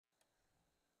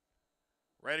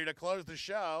Ready to close the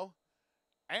show.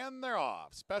 And they're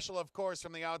off. Special, of course,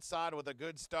 from the outside with a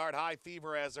good start. High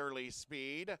Fever has early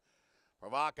speed.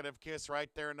 Provocative Kiss right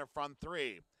there in the front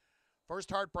three. First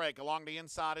Heartbreak along the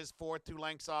inside is fourth. 2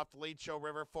 lengths off the lead. Show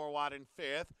River 4 wide in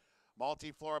fifth.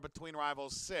 Multiflora between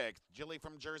rivals sixth. Jilly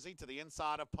from Jersey to the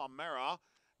inside of Palmera.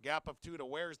 Gap of 2 to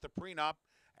Where's the Prenup.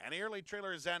 And the early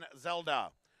trailer Zen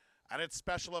Zelda. And it's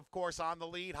Special, of course, on the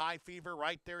lead. High Fever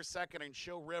right there second. And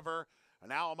Show River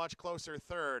now a much closer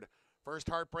third. First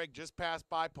Heartbreak just passed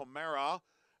by Palmera.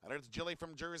 And it's Jilly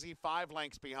from Jersey 5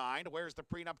 lengths behind. Where's the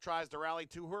Prenup tries to rally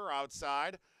to her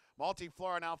outside.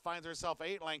 Multiflora now finds herself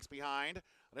 8 lengths behind.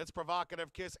 And it's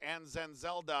Provocative Kiss and Zen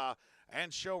Zelda.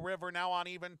 And Show River now on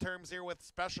even terms here with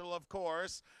Special, of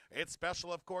course. It's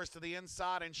Special, of course, to the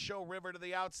inside and Show River to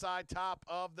the outside, top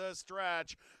of the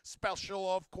stretch. Special,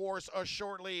 of course, a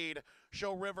short lead.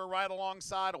 Show River right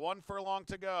alongside, 1 furlong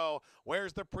to go.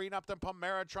 Where's the Prenup? And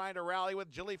Palmera trying to rally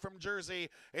with Jilly from Jersey.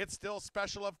 It's still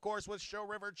Special, of course, with Show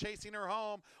River chasing her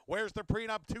home. Where's the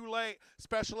Prenup? Too late.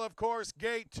 Special, of course,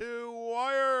 gate to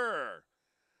wire.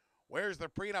 Where's the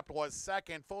Prenup was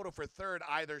second. Photo for third,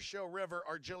 either Show River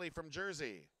or Jilly from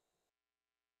Jersey.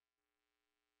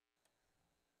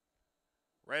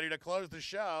 Ready to close the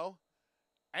show.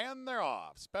 And they're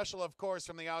off. Special, of course,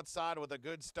 from the outside with a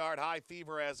good start. High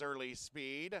Fever has early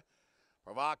speed.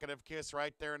 Provocative Kiss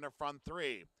right there in the front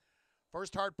three.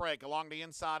 First Heartbreak along the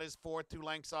inside is fourth. 2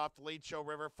 lengths off the lead. Show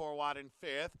River 4 wide in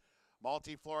fifth.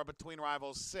 Multiflora between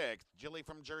rivals sixth. Jilly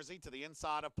from Jersey to the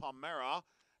inside of Palmera.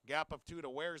 Gap of 2 to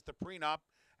Where's the Prenup.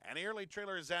 And the early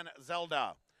trailer Zen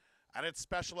Zelda. And it's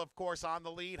Special, of course, on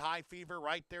the lead. High Fever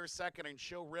right there second. And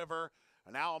Show River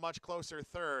now a much closer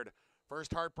third.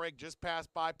 First Heartbreak just passed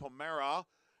by Palmera.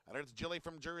 And it's Jilly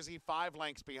from Jersey 5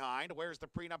 lengths behind. Where's the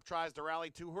Prenup tries to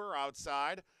rally to her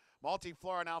outside.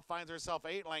 Multiflora now finds herself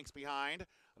 8 lengths behind.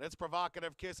 And it's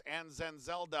Provocative Kiss and Zen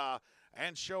Zelda.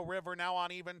 And Show River now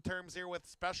on even terms here with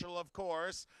Special, of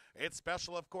course. It's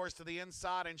Special, of course, to the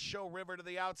inside and Show River to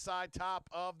the outside, top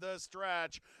of the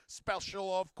stretch.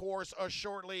 Special, of course, a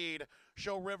short lead.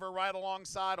 Show River right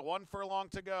alongside, 1 furlong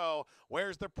to go.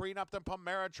 Where's the Prenup? And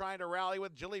Palmera trying to rally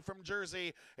with Jilly from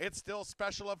Jersey. It's still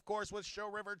Special, of course, with Show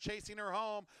River chasing her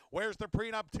home. Where's the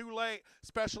Prenup? Too late.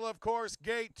 Special, of course,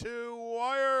 gate to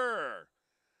wire.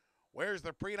 Where's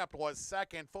the Prenup was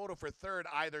second. Photo for third,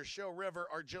 either Show River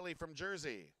or Jilly from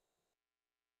Jersey.